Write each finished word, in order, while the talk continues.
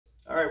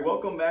All right,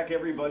 welcome back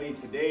everybody.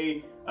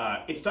 Today,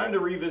 it's time to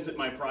revisit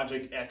my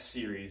Project X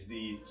series,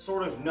 the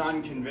sort of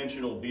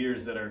non-conventional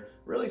beers that are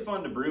really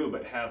fun to brew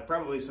but have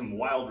probably some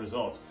wild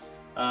results.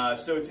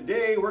 So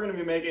today we're going to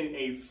be making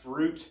a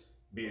fruit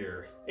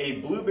beer,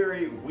 a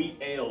blueberry wheat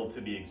ale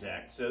to be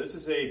exact. So this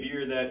is a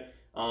beer that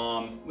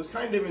was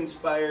kind of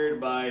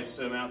inspired by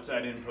some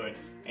outside input,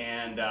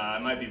 and I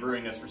might be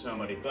brewing this for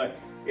somebody, but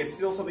it's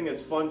still something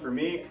that's fun for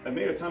me. I've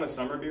made a ton of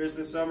summer beers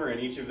this summer, and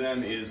each of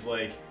them is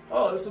like,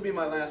 oh, this will be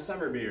my last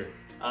summer beer.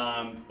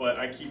 But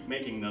I keep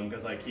making them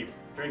because I keep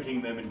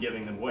drinking them and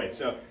giving them away.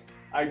 So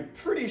I'm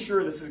pretty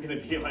sure this is going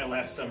to be my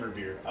last summer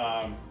beer.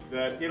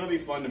 But it'll be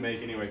fun to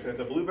make anyway. So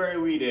it's a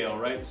blueberry wheat ale,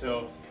 right?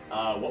 So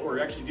what we're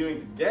actually doing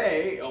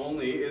today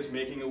only is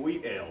making a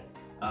wheat ale.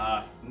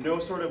 No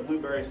sort of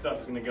blueberry stuff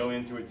is going to go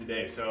into it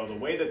today. So the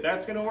way that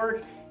that's going to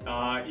work,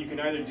 you can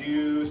either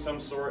do some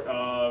sort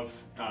of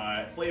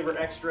flavor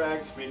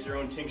extract, make your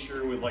own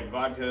tincture with like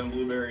vodka and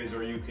blueberries,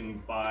 or you can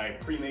buy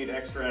pre-made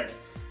extract.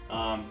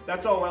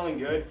 That's all well and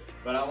good,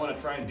 but I want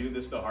to try and do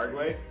this the hard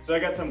way. So I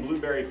got some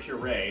blueberry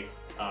puree,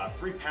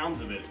 3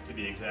 pounds of it to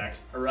be exact,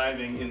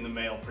 arriving in the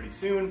mail pretty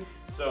soon.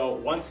 So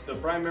once the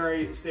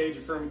primary stage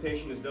of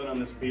fermentation is done on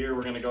this beer,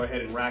 we're going to go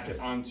ahead and rack it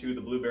onto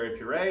the blueberry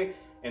puree,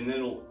 and then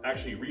it'll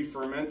actually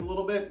re-ferment a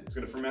little bit. It's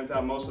going to ferment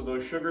out most of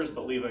those sugars,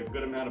 but leave a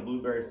good amount of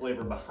blueberry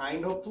flavor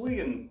behind,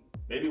 hopefully, and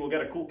maybe we'll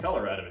get a cool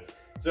color out of it.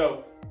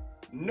 So,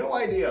 no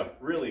idea,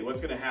 really,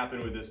 what's going to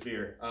happen with this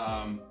beer.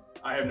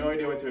 I have no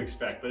idea what to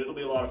expect, but it'll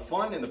be a lot of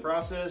fun in the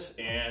process,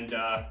 and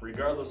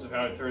regardless of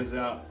how it turns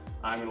out,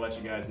 I'm going to let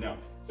you guys know.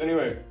 So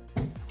anyway,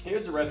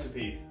 here's the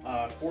recipe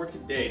for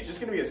today. It's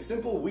just going to be a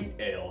simple wheat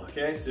ale,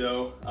 okay?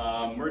 So,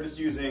 we're just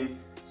using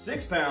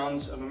 6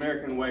 pounds of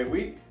American white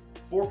wheat,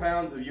 4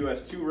 pounds of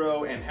US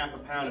 2-row, and half a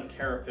pound of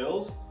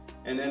Carapils.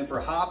 And then for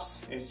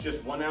hops, it's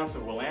just 1 ounce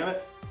of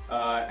Willamette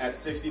at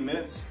 60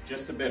 minutes,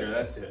 just a bitter,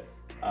 that's it.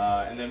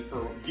 And then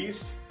for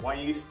yeast,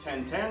 yeast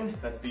 1010,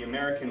 that's the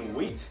American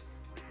wheat.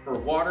 For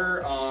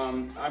water,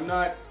 I'm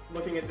not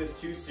looking at this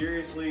too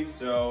seriously,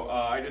 so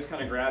I just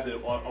kind of grabbed a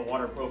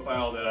water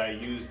profile that I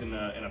used in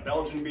a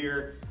Belgian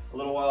beer a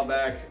little while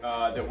back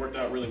that worked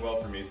out really well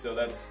for me. So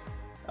that's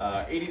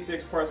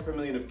 86 parts per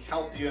million of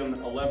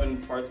calcium,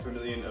 11 parts per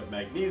million of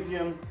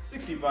magnesium,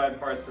 65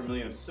 parts per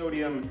million of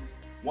sodium,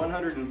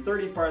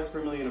 130 parts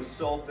per million of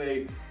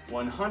sulfate,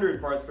 100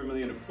 parts per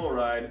million of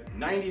chloride,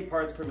 90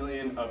 parts per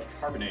million of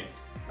carbonate.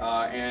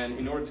 And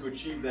in order to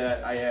achieve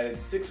that, I added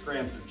 6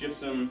 grams of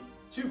gypsum,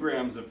 2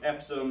 grams of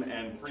Epsom,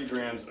 and 3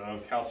 grams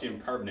of calcium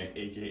carbonate,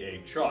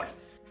 aka chalk.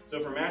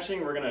 So for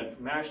mashing, we're gonna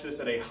mash this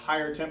at a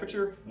higher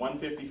temperature,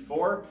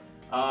 154.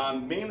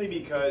 Mainly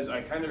because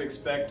I kind of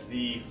expect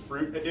the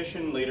fruit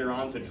addition later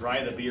on to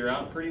dry the beer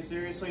out pretty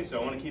seriously,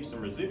 so I want to keep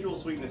some residual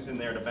sweetness in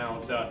there to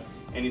balance out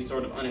any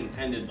sort of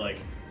unintended like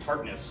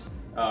tartness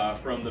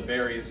from the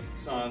berries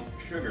sans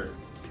sugar.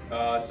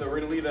 So we're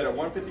going to leave that at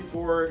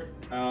 154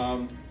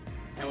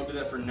 and we'll do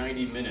that for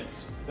 90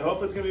 minutes. So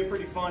hopefully it's going to be a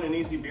pretty fun and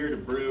easy beer to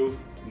brew.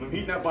 I'm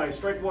heating up my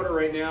strike water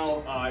right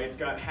now. It's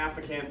got half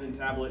a canthan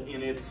tablet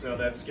in it, so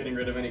that's getting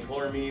rid of any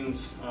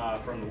chloramines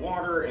from the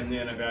water, and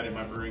then I've added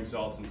my brewing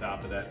salts on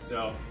top of that.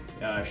 So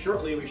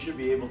shortly we should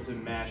be able to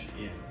mash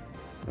in.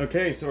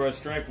 Okay, so our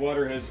strike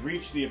water has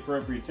reached the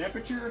appropriate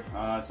temperature,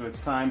 so it's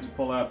time to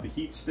pull out the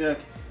heat stick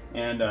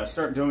and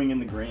start doughing in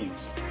the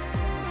grains.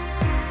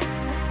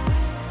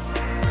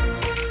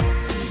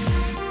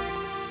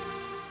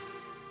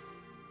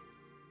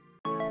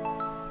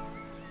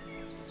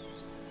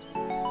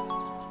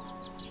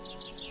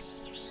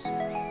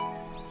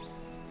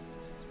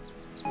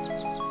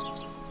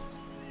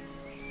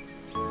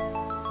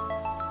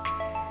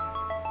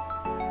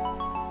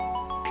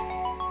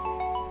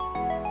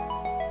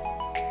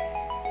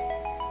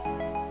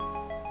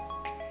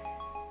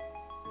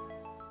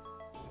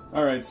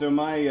 Alright, so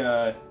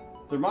my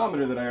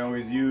thermometer that I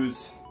always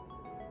use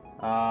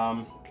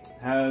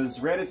has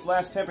read its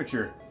last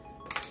temperature.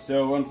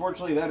 So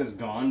unfortunately that is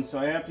gone, so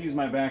I have to use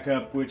my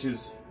backup, which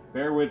is,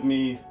 bear with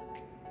me,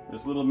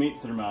 this little meat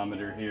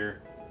thermometer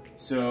here.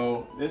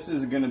 So this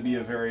is going to be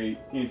a very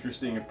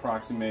interesting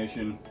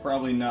approximation,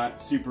 probably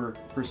not super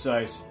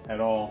precise at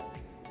all,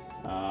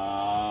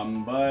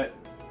 but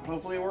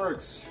hopefully it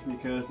works,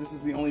 because this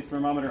is the only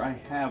thermometer I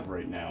have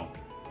right now.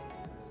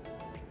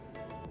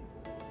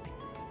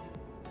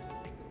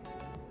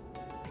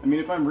 I mean,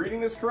 if I'm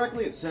reading this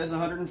correctly, it says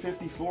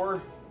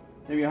 154,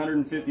 maybe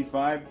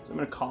 155, so I'm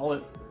going to call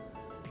it.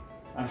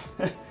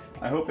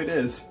 I hope it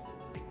is.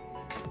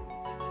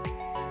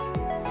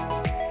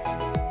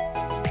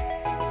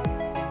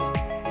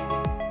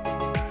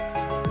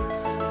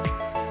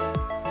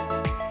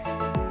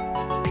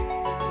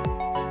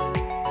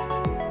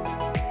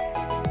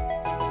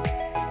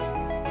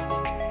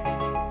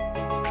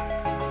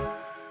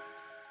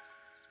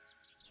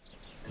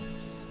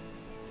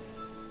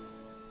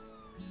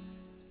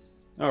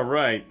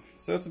 Alright,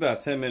 so it's about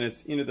 10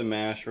 minutes into the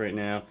mash right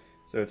now,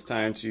 so it's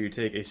time to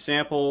take a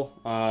sample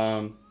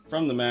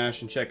from the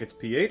mash and check its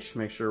pH,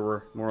 make sure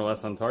we're more or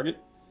less on target.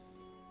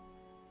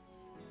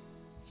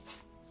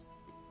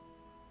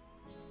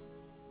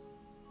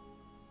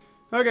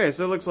 Okay,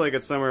 so it looks like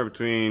it's somewhere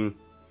between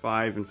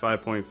 5 and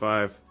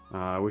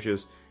 5.5, which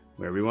is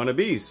where we want to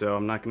be. So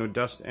I'm not going to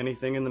dust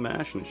anything in the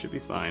mash, and it should be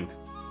fine.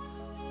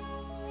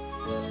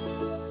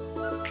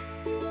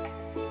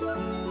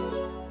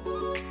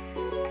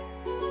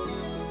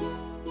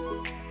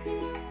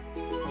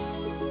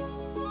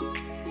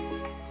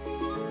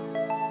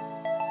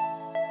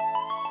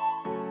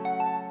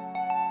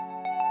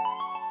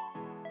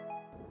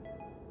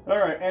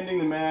 Alright, ending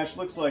the mash.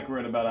 Looks like we're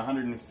at about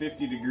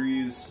 150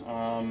 degrees,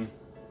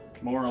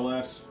 more or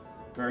less.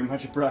 Very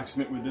much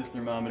approximate with this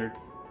thermometer.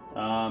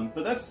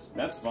 But that's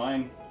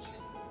fine.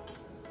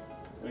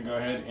 I'm gonna go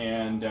ahead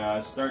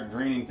and start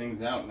draining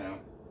things out now.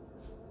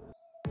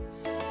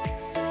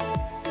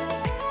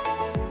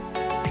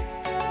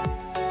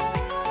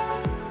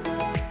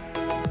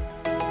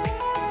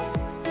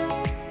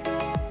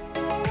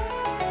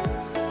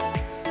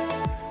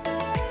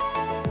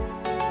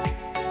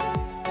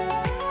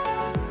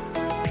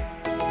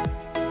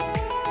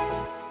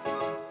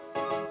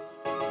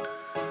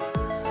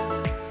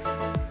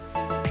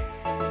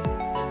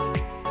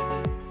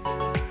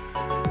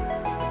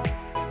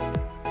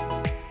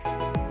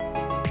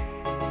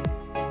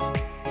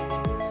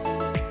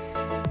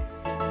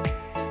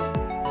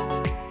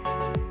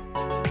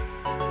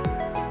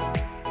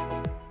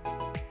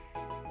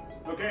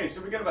 Okay,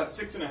 so we got about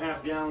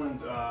 6.5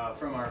 gallons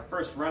from our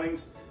first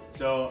runnings.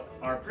 So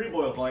our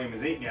pre-boil volume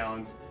is 8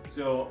 gallons.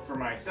 So for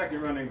my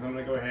second runnings, I'm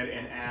going to go ahead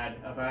and add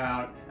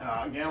about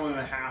 1.5 gallons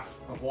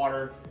of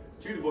water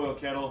to the boil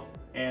kettle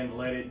and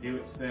let it do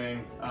its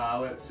thing.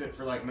 Let it sit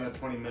for like another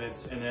 20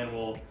 minutes, and then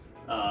we'll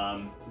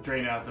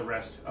drain out the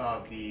rest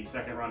of the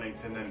second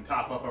runnings and then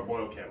top up our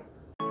boil kettle.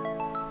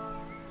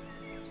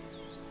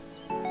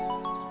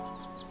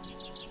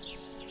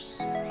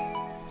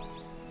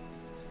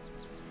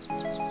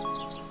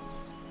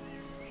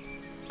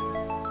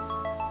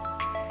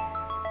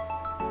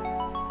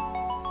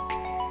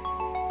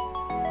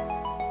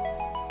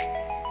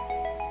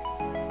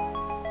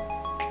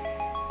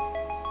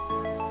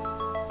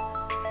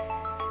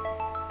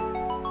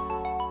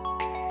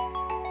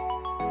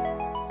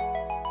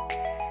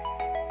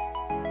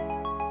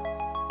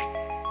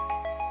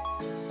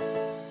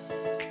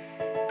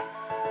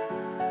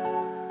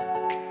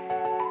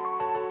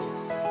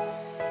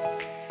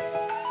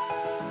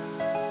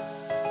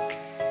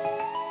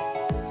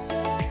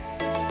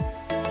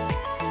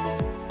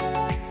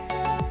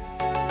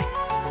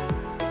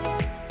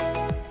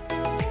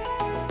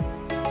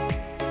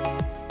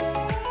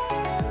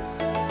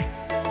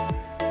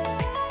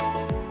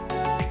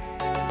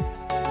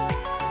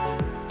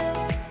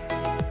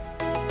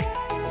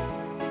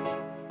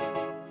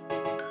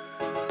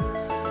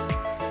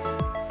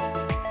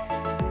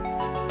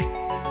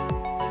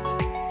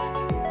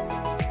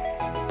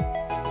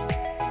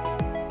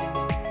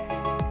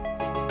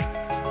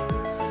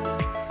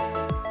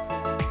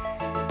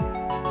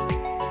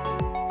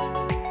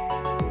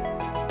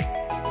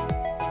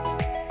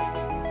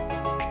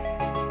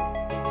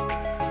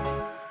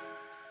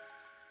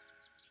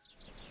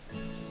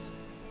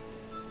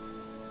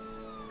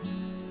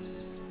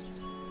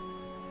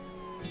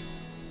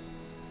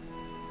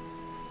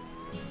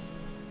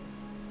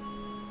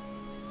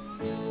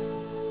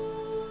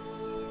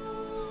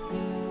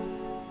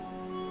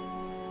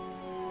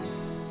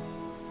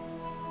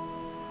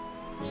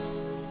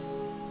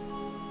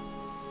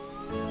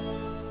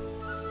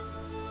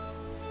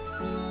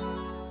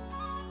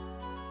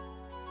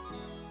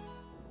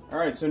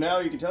 Alright, so now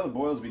you can tell the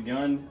boil's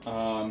begun.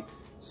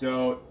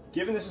 So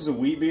given this is a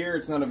wheat beer,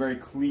 it's not a very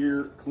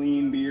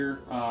clean beer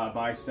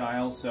by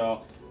style,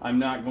 so I'm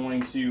not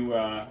going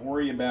to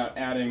worry about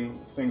adding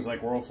things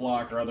like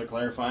Whirlfloc or other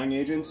clarifying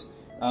agents.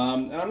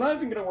 And I'm not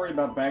even going to worry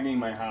about bagging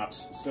my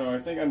hops, so I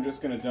think I'm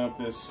just going to dump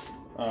this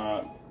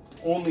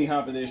only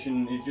hop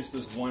addition is just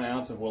this 1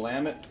 ounce of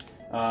Willamette.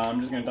 I'm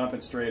just going to dump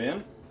it straight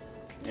in,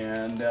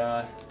 and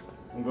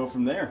we'll go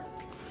from there.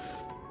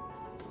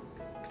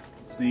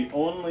 It's the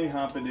only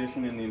hop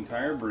addition in the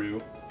entire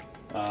brew.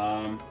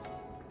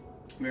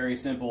 Very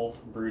simple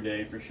brew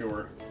day for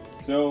sure.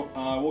 So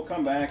we'll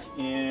come back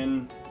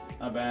in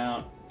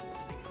about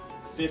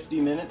 50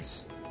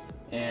 minutes,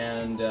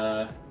 and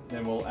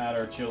then we'll add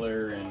our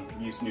chiller and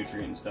yeast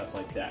nutrient and stuff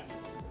like that.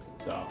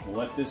 So we'll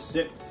let this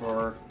sit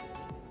for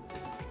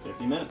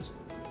 50 minutes.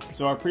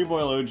 So our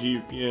pre-boil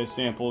OG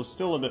sample is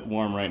still a bit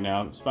warm right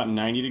now. It's about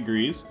 90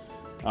 degrees.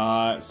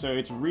 So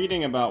it's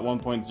reading about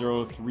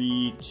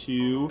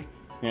 1.032.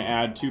 I'm going to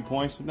add 2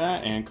 points to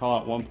that and call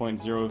it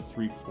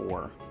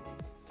 1.034.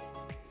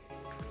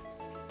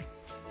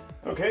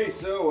 Okay,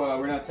 so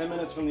we're now 10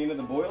 minutes from the end of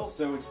the boil,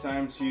 so it's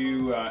time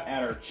to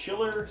add our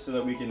chiller so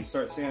that we can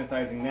start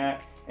sanitizing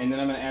that, and then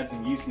I'm going to add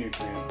some yeast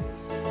nutrient.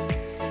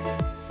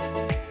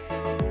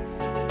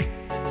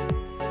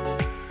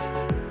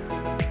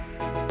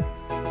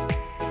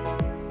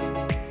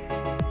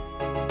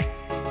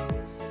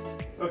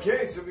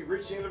 Okay, so we've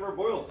reached the end of our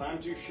boil. Time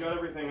to shut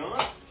everything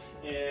off,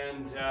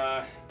 and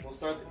we'll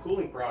start the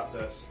cooling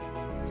process.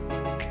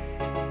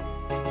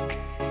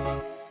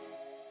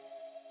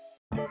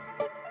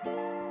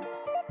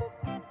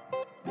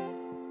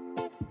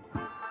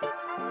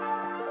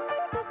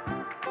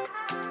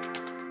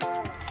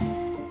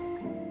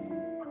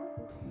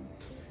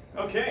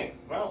 Okay,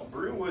 well,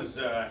 brew was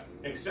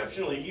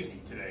exceptionally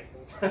easy today.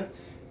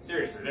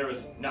 Seriously, there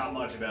was not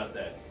much about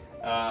that.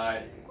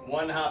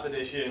 One hop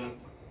addition,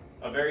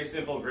 a very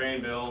simple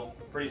grain bill,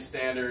 pretty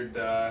standard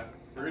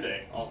brew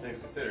day, all things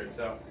considered.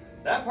 So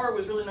that part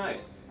was really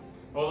nice.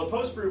 Well, the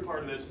post-brew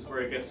part of this is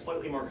where it gets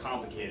slightly more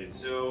complicated.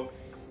 So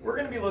we're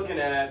going to be looking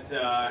at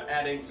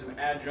adding some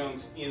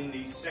adjuncts in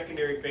the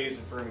secondary phase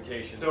of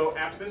fermentation. So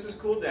after this is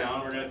cooled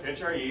down, we're going to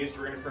pinch our yeast,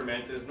 we're going to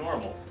ferment as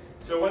normal.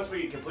 So once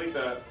we complete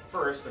the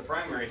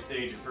primary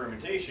stage of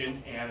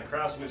fermentation, and the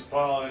crossom has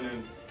fallen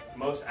and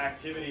most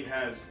activity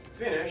has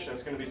finished,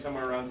 that's going to be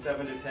somewhere around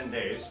 7 to 10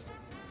 days,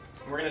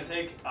 we're going to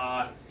take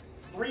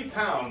 3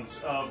 pounds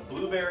of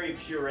blueberry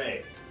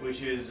puree,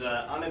 which is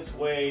on its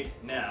way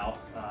now.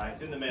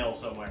 It's in the mail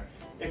somewhere.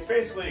 It's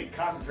basically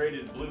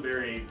concentrated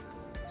blueberry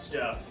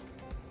stuff.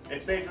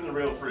 It's made from the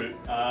real fruit,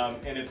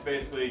 and it's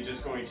basically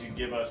just going to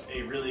give us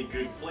a really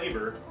good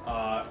flavor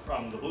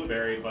from the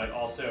blueberry, but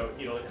also,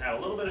 you know, add a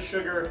little bit of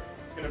sugar.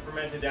 It's going to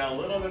ferment it down a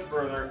little bit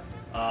further,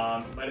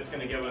 but it's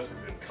going to give us a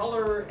good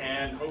color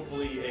and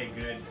hopefully a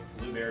good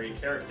blueberry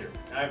character.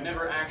 I've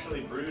never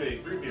actually brewed a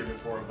fruit beer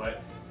before,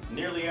 but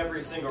nearly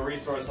every single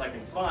resource I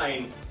can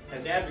find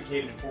has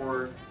advocated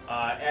for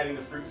adding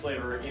the fruit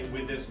flavor in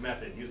with this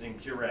method, using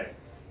puree.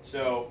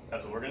 So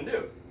that's what we're going to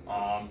do.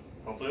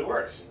 Hopefully it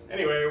works.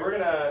 Anyway, we're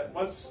gonna,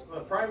 once the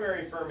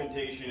primary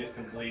fermentation is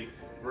complete,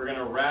 we're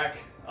gonna rack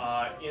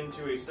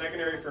into a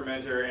secondary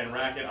fermenter and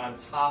rack it on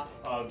top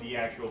of the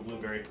actual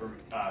blueberry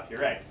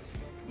puree.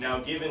 Now,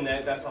 given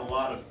that that's a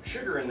lot of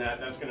sugar in that,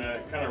 that's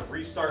gonna kind of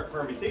restart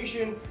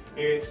fermentation.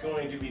 It's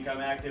going to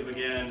become active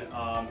again,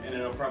 and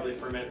it'll probably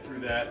ferment through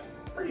that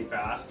pretty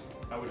fast,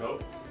 I would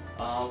hope.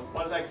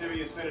 Once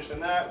activity is finished on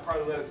that,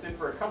 probably let it sit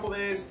for a couple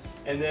days,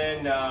 and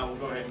then we'll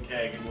go ahead and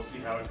keg and we'll see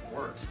how it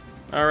worked.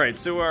 Alright,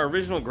 so our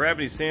original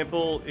gravity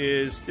sample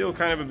is still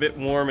kind of a bit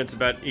warm. It's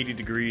about 80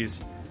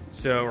 degrees.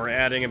 So we're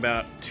adding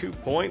about 2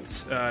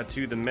 points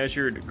to the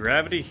measured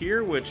gravity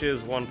here, which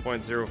is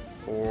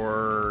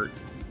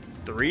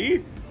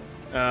 1.043.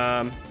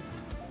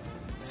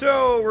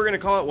 So we're going to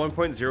call it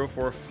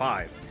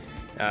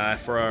 1.045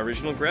 for our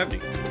original gravity.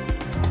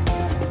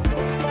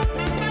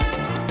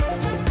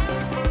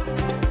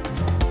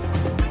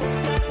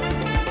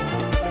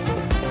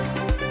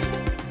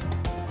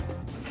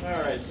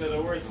 So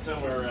the word's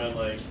somewhere around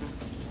like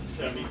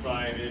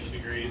 75-ish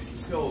degrees.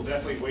 Still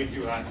definitely way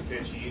too hot to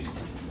pinch yeast.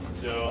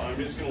 So I'm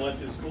just going to let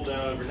this cool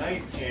down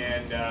overnight,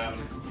 and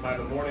by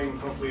the morning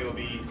hopefully it'll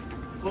be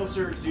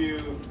closer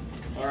to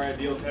our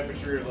ideal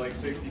temperature of like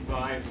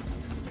 65.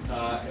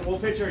 And we'll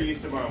pinch our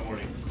yeast tomorrow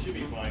morning. Should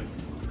be fine.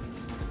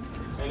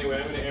 Anyway,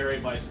 I'm going to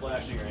aerate by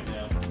splashing right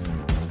now.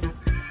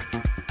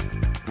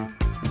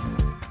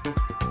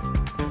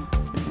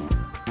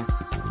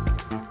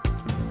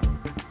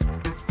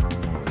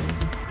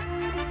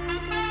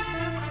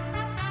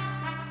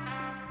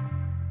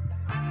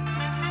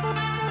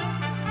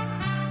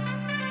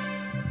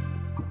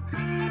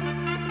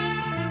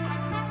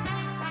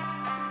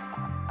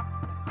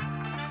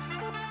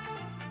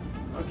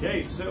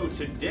 Okay, so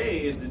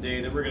today is the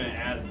day that we're going to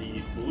add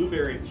the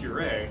blueberry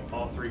puree,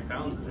 all 3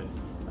 pounds of it,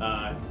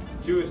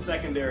 to a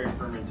secondary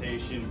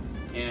fermentation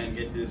and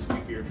get this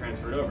wheat beer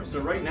transferred over. So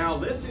right now,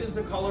 this is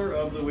the color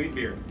of the wheat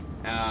beer,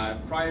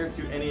 prior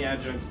to any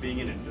adjuncts being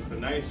in it. Just a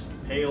nice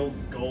pale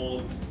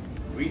gold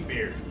wheat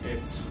beer.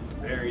 It's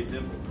very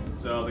simple.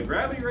 So the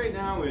gravity right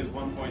now is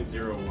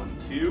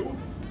 1.012,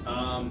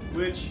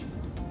 which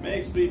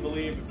makes me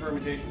believe that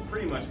fermentation is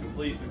pretty much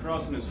complete. The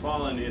crossom has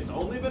fallen. It's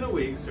only been a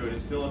week, so it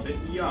is still a bit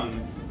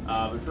young,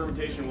 but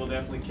fermentation will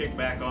definitely kick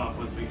back off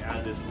once we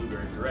add this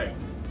blueberry puree.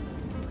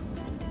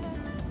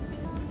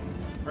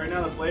 Right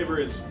now the flavor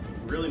is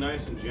really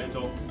nice and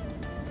gentle.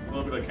 A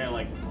little bit of kind of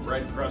like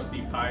bread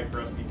crusty, pie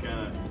crusty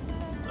kind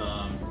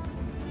of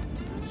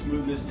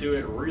smoothness to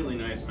it. Really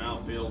nice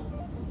mouthfeel.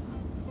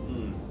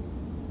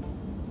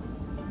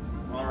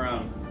 All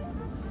around,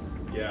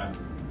 yeah.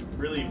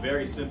 Really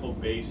very simple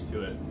base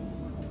to it.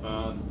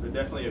 But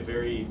definitely a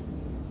very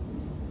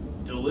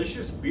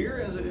delicious beer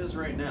as it is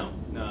right now.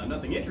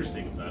 Nothing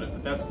interesting about it,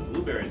 but that's what the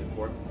blueberries are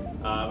for.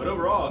 But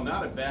overall,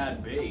 not a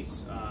bad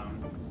base.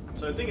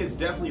 So I think it's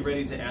definitely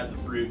ready to add the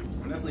fruit.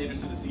 I'm definitely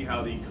interested to see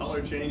how the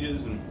color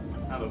changes and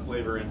how the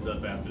flavor ends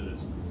up after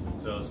this.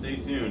 So stay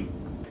tuned.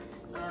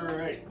 All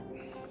right,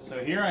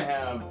 so here I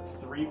have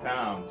 3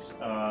 pounds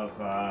of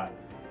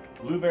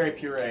blueberry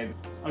puree.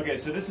 Okay,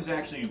 so this is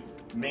actually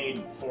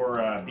made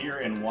for beer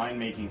and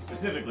winemaking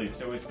specifically,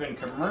 so it's been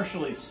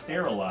commercially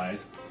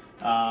sterilized.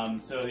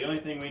 So the only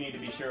thing we need to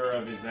be sure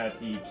of is that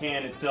the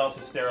can itself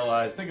is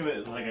sterilized. Think of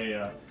it like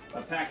a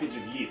package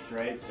of yeast,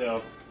 right?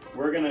 So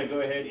we're going to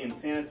go ahead and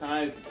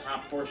sanitize the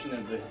top portion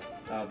of the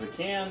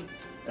can,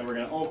 and we're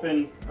going to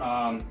open.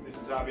 This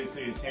is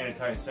obviously a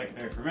sanitized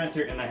secondary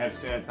fermenter, and I have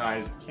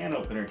sanitized can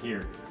opener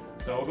here.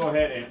 So we'll go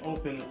ahead and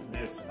open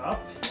this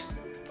up.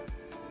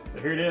 So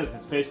here it is.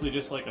 It's basically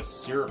just like a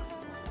syrup,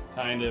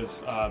 kind of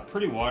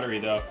pretty watery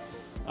though.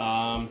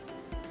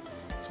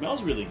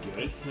 Smells really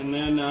good. And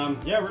then,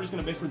 yeah, we're just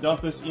going to basically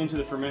dump this into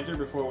the fermenter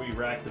before we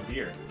rack the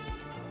beer.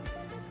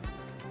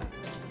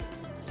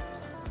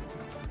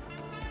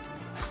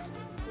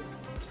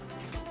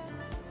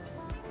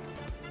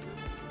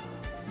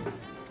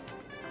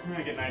 I'm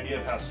gonna get an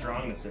idea of how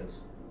strong this is.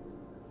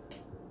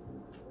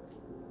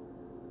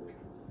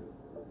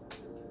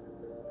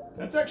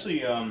 That's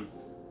actually,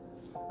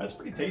 that's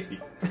pretty tasty.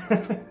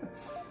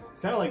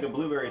 It's kind of like a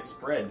blueberry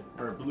spread,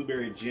 or a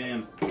blueberry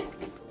jam.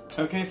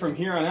 Okay, from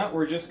here on out,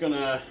 we're just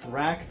gonna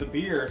rack the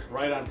beer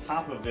right on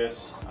top of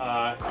this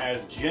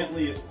as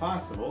gently as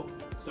possible,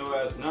 so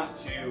as not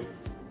to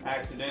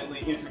accidentally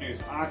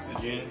introduce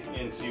oxygen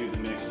into the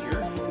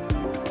mixture.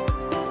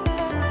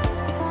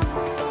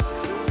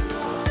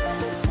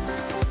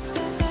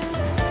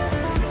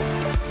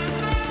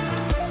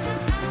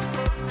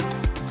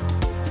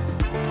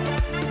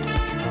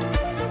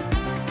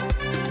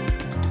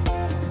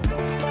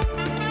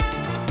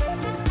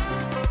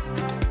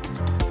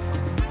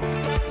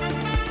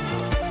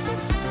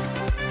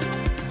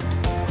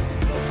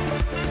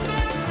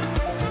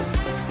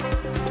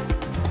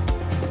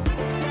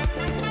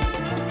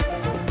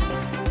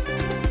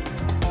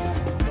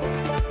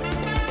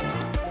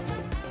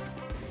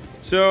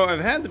 So I've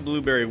had the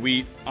blueberry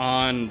wheat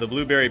on the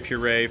blueberry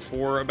puree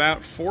for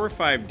about 4 or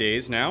 5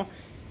 days now,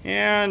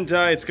 and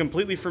it's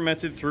completely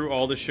fermented through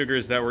all the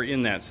sugars that were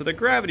in that. So the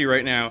gravity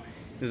right now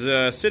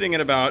is sitting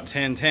at about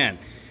 1010.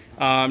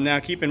 Now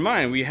keep in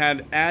mind, we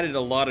had added a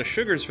lot of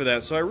sugars for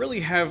that, so I really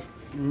have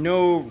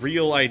no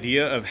real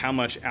idea of how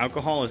much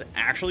alcohol is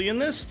actually in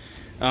this.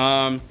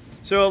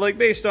 So like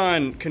based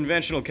on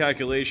conventional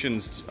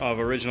calculations of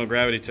original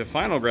gravity to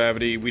final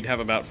gravity, we'd have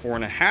about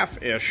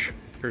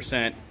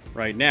 4.5-ish%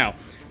 right now,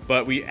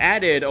 but we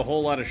added a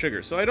whole lot of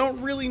sugar, so I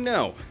don't really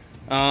know,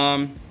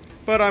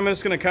 but I'm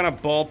just gonna kind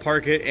of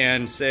ballpark it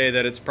and say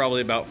that it's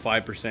probably about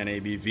 5%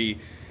 ABV.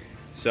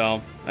 So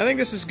I think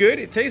this is good.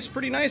 It tastes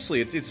pretty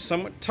nicely. It's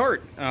somewhat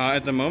tart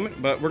at the moment,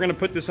 but we're gonna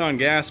put this on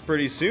gas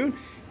pretty soon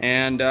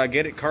and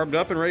get it carved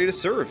up and ready to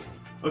serve.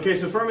 Okay,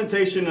 so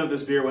fermentation of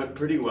this beer went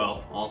pretty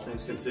well, all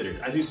things considered.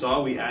 As you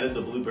saw, we added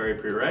the blueberry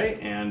puree,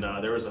 and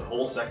there was a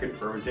whole second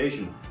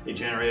fermentation. It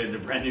generated a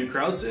brand new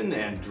krausen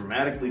and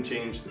dramatically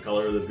changed the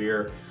color of the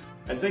beer.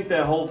 I think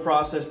that whole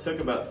process took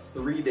about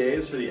 3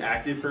 days for the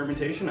active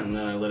fermentation, and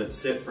then I let it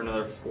sit for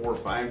another 4 or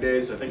 5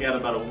 days. So I think I had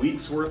about a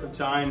week's worth of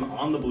time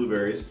on the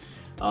blueberries,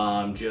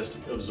 just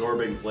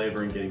absorbing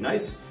flavor and getting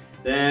nice.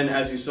 Then,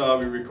 as you saw,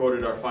 we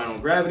recorded our final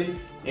gravity,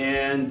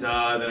 and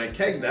then I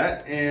kegged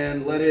that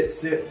and let it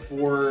sit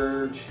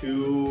for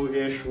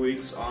 2-ish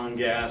weeks on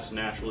gas,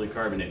 naturally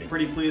carbonated.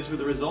 Pretty pleased with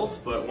the results,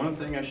 but one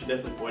thing I should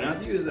definitely point out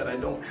to you is that I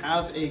don't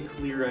have a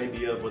clear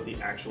idea of what the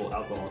actual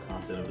alcohol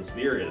content of this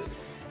beer is.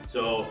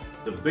 So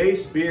the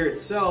base beer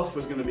itself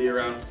was going to be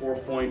around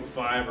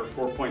 4.5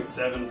 or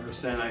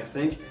 4.7%, I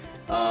think.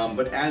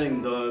 But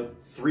adding the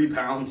 3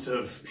 pounds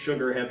of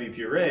sugar-heavy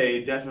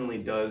puree definitely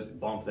does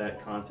bump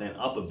that content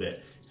up a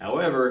bit.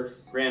 However,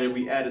 granted,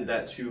 we added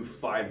that to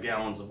 5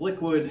 gallons of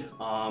liquid.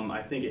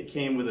 I think it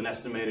came with an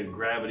estimated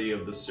gravity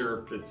of the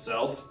syrup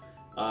itself.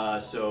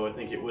 So I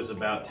think it was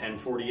about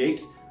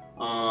 1048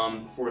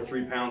 for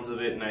 3 pounds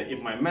of it. And if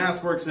my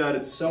math works out,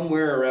 it's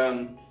somewhere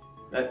around,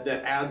 that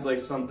adds like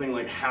something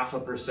like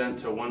 0.5%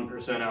 to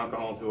 1%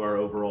 alcohol to our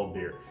overall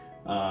beer.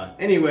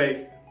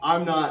 Anyway,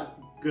 I'm not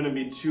going to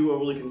be too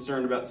overly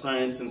concerned about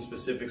science and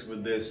specifics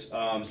with this,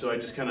 so I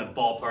just kind of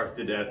ballparked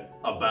it at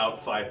about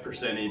 5%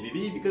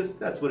 ABV because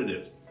that's what it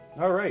is.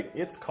 All right,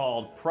 it's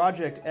called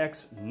Project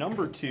X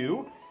number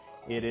 2.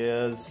 It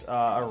is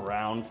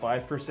around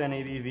 5%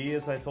 ABV,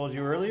 as I told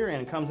you earlier,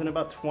 and it comes in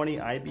about 20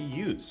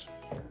 IBUs.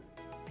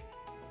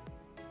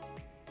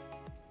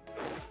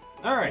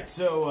 All right,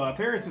 so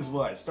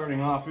appearances-wise, starting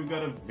off, we've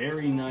got a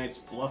very nice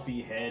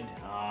fluffy head.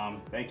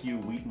 Thank you,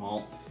 wheat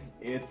malt.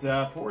 It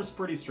pours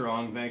pretty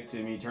strong thanks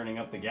to me turning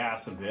up the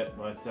gas a bit,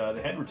 but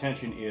the head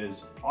retention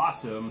is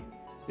awesome.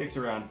 Sticks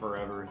around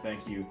forever.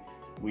 Thank you,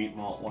 wheat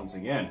malt, once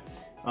again.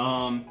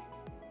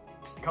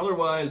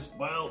 Color-wise,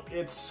 well,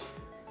 it's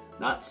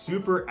not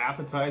super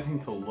appetizing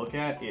to look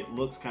at. It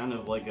looks kind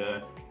of like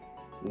a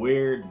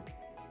weird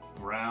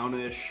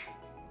brownish,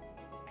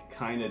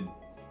 kind of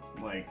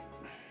like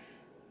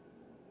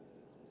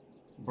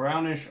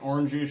brownish,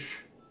 orangish.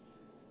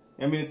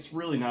 I mean, it's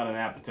really not an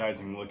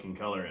appetizing looking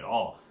color at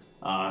all.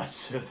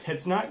 So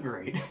that's not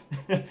great.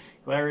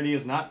 Clarity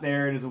is not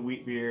there. It is a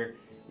wheat beer.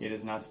 It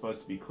is not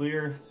supposed to be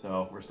clear,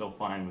 so we're still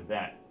fine with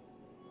that.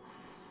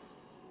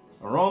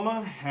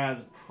 Aroma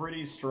has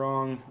pretty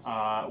strong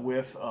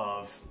whiff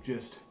of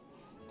just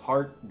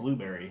tart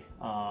blueberry.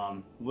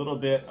 Little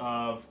bit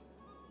of,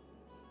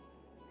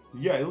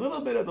 yeah, a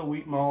little bit of the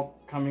wheat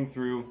malt coming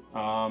through.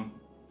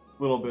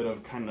 Little bit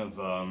of kind of,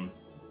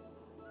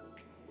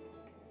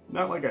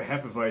 not like a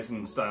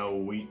Hefeweizen style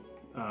wheat.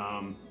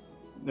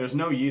 There's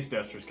no yeast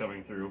esters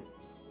coming through.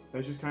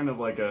 There's just kind of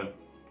like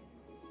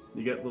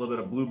you get a little bit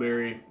of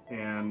blueberry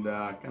and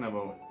kind of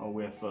a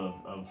whiff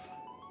of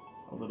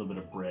a little bit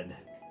of bread.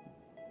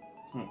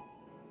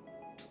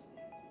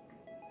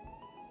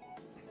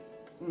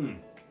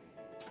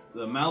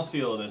 The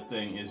mouthfeel of this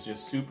thing is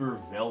just super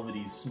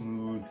velvety,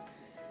 smooth,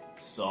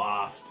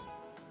 soft,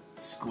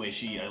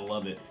 squishy. I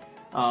love it.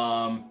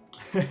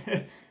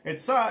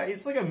 It's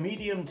like a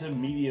medium to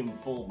medium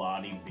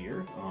full-bodied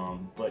beer,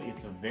 but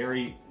it's a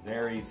very,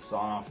 very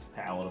soft,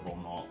 palatable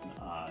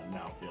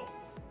mouthfeel.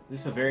 It's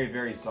just a very,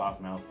 very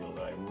soft mouthfeel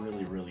that I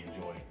really, really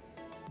enjoy.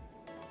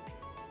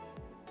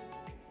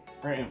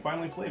 All right, and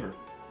finally, flavor.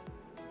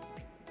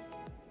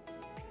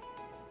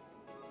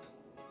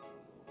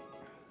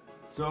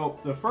 So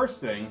the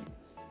first thing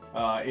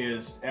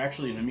is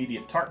actually an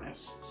immediate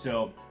tartness.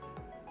 So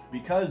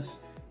because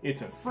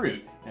it's a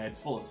fruit and it's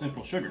full of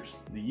simple sugars,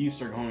 the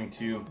yeast are going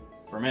to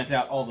ferment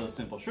out all those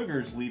simple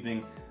sugars,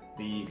 leaving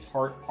the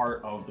tart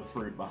part of the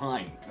fruit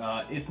behind.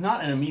 It's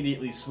not an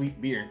immediately sweet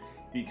beer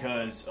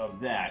because of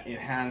that. It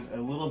has a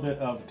little bit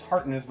of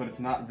tartness, but it's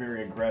not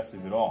very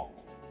aggressive at all.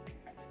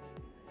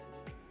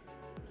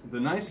 The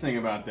nice thing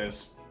about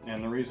this,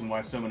 and the reason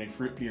why so many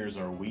fruit beers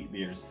are wheat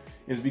beers,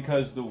 is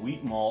because the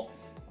wheat malt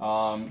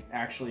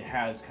actually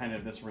has kind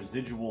of this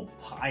residual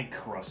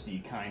pie-crusty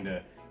kind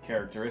of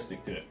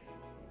characteristic to it.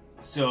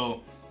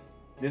 So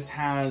this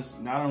has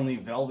not only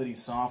velvety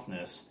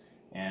softness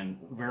and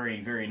very,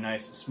 very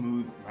nice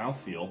smooth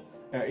mouthfeel,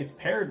 it's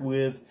paired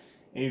with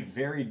a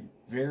very,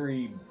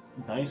 very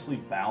nicely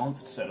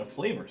balanced set of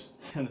flavors.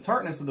 And the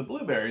tartness of the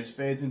blueberries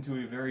fades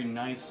into a very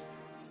nice,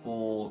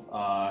 full,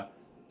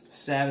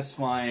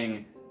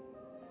 satisfying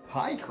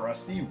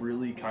pie-crusty,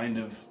 really kind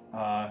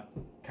of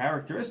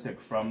characteristic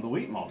from the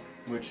wheat malt,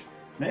 which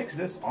makes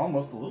this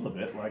almost a little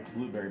bit like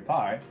blueberry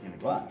pie in a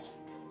glass.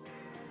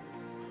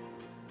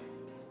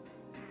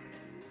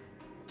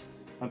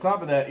 On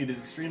top of that, it is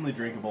extremely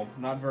drinkable,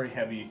 not very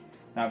heavy,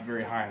 not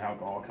very high in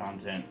alcohol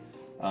content,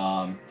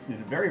 and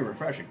very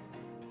refreshing.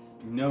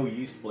 No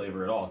yeast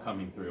flavor at all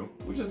coming through,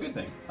 which is a good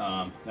thing.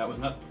 That was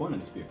not the point of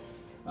this beer.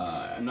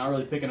 I'm not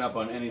really picking up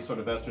on any sort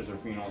of esters or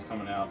phenols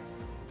coming out,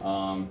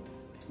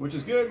 which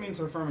is good. It means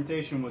our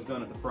fermentation was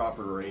done at the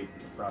proper rate,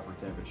 the proper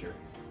temperature.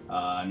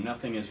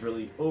 Nothing is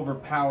really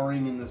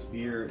overpowering in this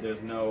beer.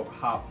 There's no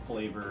hop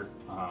flavor,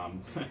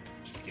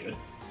 which is good.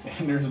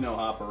 And there's no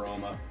hop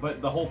aroma.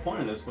 But the whole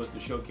point of this was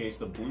to showcase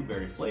the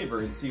blueberry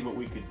flavor and see what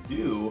we could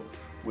do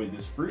with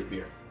this fruit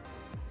beer.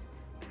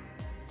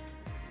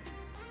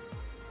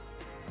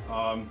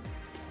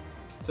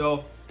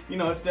 So, you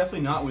know, it's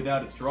definitely not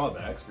without its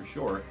drawbacks, for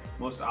sure.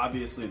 Most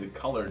obviously, the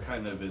color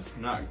kind of is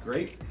not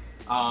great.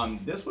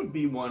 This would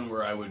be one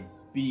where I would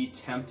be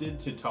tempted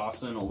to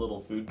toss in a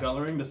little food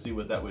coloring to see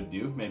what that would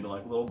do. Maybe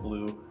like a little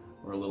blue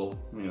or a little,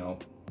 you know,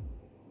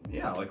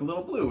 yeah, like a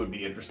little blue would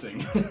be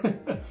interesting.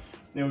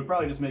 It would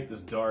probably just make this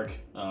dark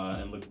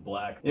and look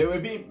black. It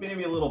would be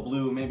maybe a little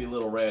blue, maybe a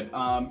little red.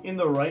 In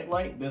the right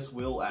light, this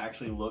will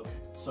actually look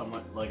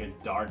somewhat like a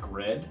dark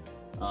red.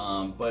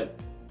 But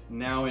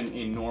now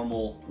in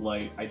normal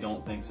light, I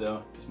don't think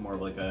so. It's more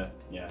of like a,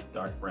 yeah,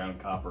 dark brown,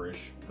 copperish,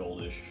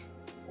 goldish,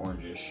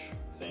 orangish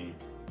thing.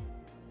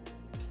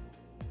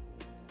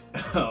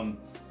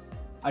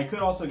 I could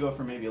also go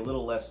for maybe a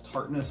little less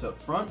tartness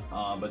up front,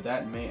 but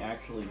that may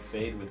actually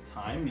fade with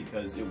time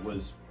because it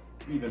was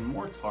even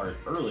more tart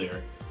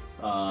earlier,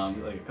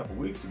 like a couple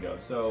weeks ago.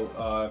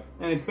 So,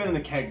 and it's been in the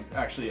keg,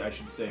 actually, I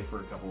should say, for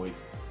a couple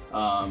weeks.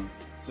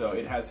 So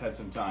it has had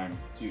some time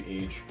to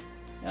age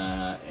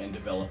and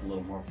develop a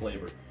little more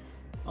flavor.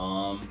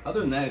 Other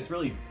than that, it's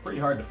really pretty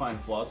hard to find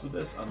flaws with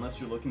this unless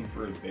you're looking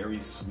for a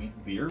very sweet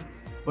beer.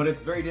 But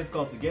it's very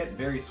difficult to get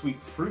very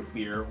sweet fruit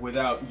beer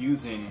without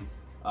using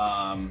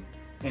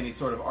any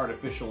sort of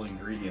artificial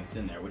ingredients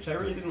in there, which I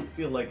really didn't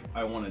feel like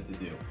I wanted to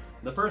do.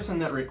 The person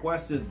that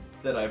requested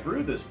that I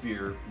brew this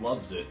beer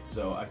loves it,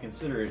 so I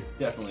consider it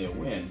definitely a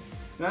win.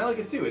 And I like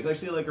it too. It's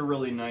actually like a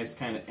really nice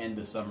kind of end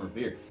of summer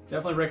beer.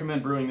 Definitely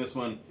recommend brewing this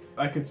one.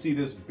 I could see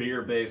this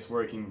beer base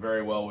working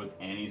very well with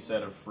any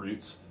set of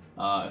fruits,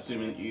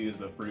 assuming that you use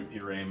the fruit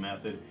puree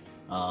method.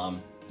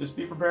 Just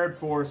be prepared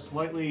for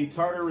slightly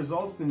tartar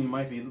results than you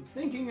might be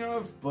thinking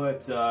of,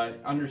 but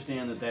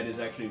understand that that is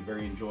actually a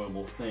very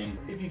enjoyable thing.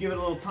 If you give it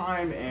a little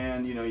time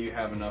and you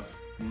have enough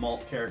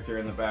malt character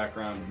in the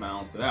background to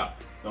balance it out.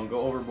 Don't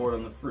go overboard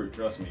on the fruit,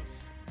 trust me.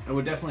 I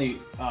would definitely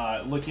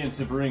look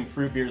into brewing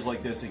fruit beers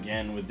like this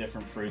again with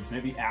different fruits.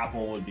 Maybe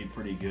apple would be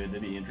pretty good,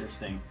 that'd be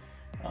interesting.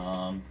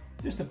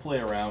 Just to play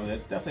around with it.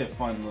 It's definitely a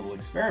fun little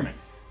experiment.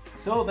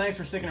 So thanks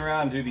for sticking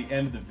around to the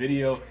end of the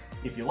video.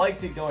 If you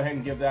liked it, go ahead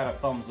and give that a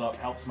thumbs up.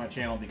 Helps my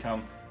channel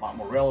become a lot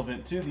more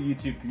relevant to the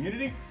YouTube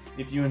community.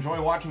 If you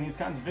enjoy watching these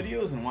kinds of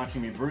videos and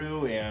watching me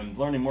brew and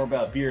learning more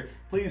about beer,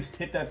 please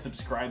hit that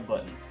subscribe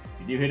button.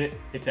 If you do hit it,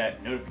 hit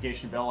that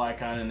notification bell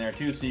icon in there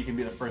too so you can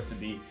be the first to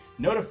be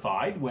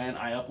notified when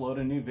I upload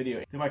a new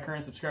video. To my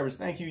current subscribers,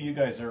 thank you. You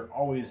guys are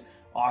always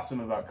awesome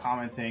about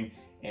commenting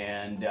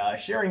and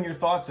sharing your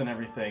thoughts and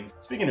everything.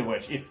 Speaking of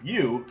which, if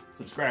you,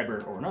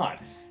 subscriber or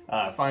not,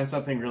 find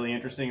something really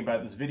interesting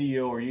about this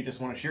video or you just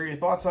want to share your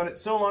thoughts on it,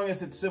 so long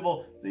as it's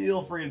civil,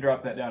 feel free to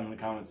drop that down in the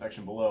comment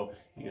section below,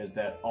 because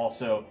that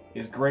also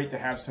is great to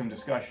have some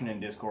discussion and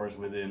discourse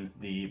within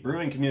the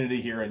brewing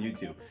community here on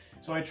YouTube.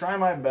 So I try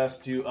my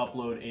best to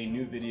upload a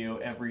new video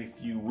every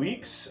few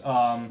weeks,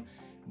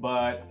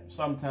 but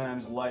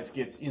sometimes life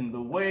gets in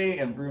the way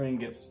and brewing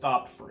gets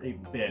stopped for a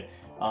bit.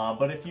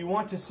 But if you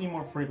want to see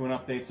more frequent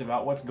updates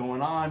about what's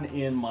going on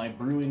in my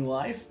brewing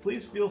life,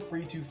 please feel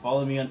free to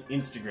follow me on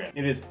Instagram.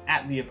 It is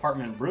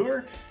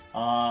 @theapartmentbrewer,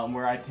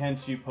 where I tend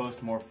to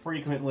post more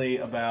frequently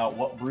about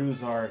what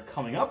brews are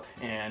coming up,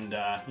 and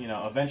you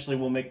know, eventually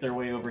will make their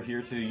way over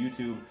here to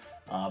YouTube,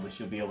 but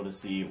you'll be able to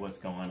see what's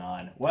going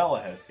on well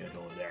ahead of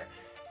schedule over there.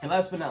 And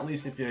last but not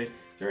least, if you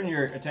turn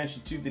your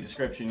attention to the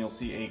description, you'll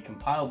see a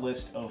compiled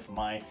list of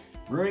my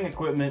brewing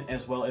equipment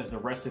as well as the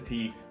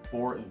recipe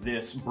for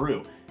this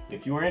brew.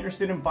 If you are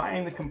interested in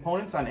buying the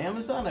components on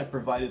Amazon, I've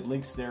provided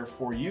links there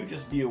for you.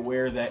 Just be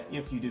aware that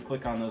if you do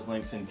click on those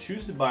links and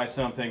choose to buy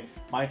something,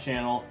 my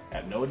channel,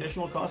 at no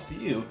additional cost to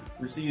you,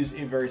 receives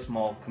a very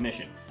small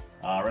commission.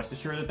 Rest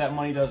assured that that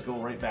money does go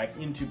right back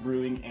into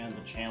brewing and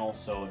the channel,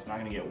 so it's not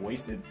going to get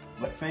wasted.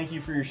 But thank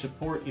you for your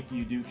support if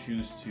you do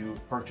choose to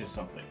purchase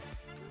something.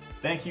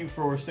 Thank you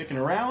for sticking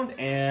around,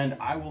 and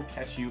I will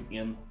catch you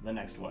in the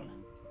next one.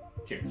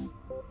 Cheers.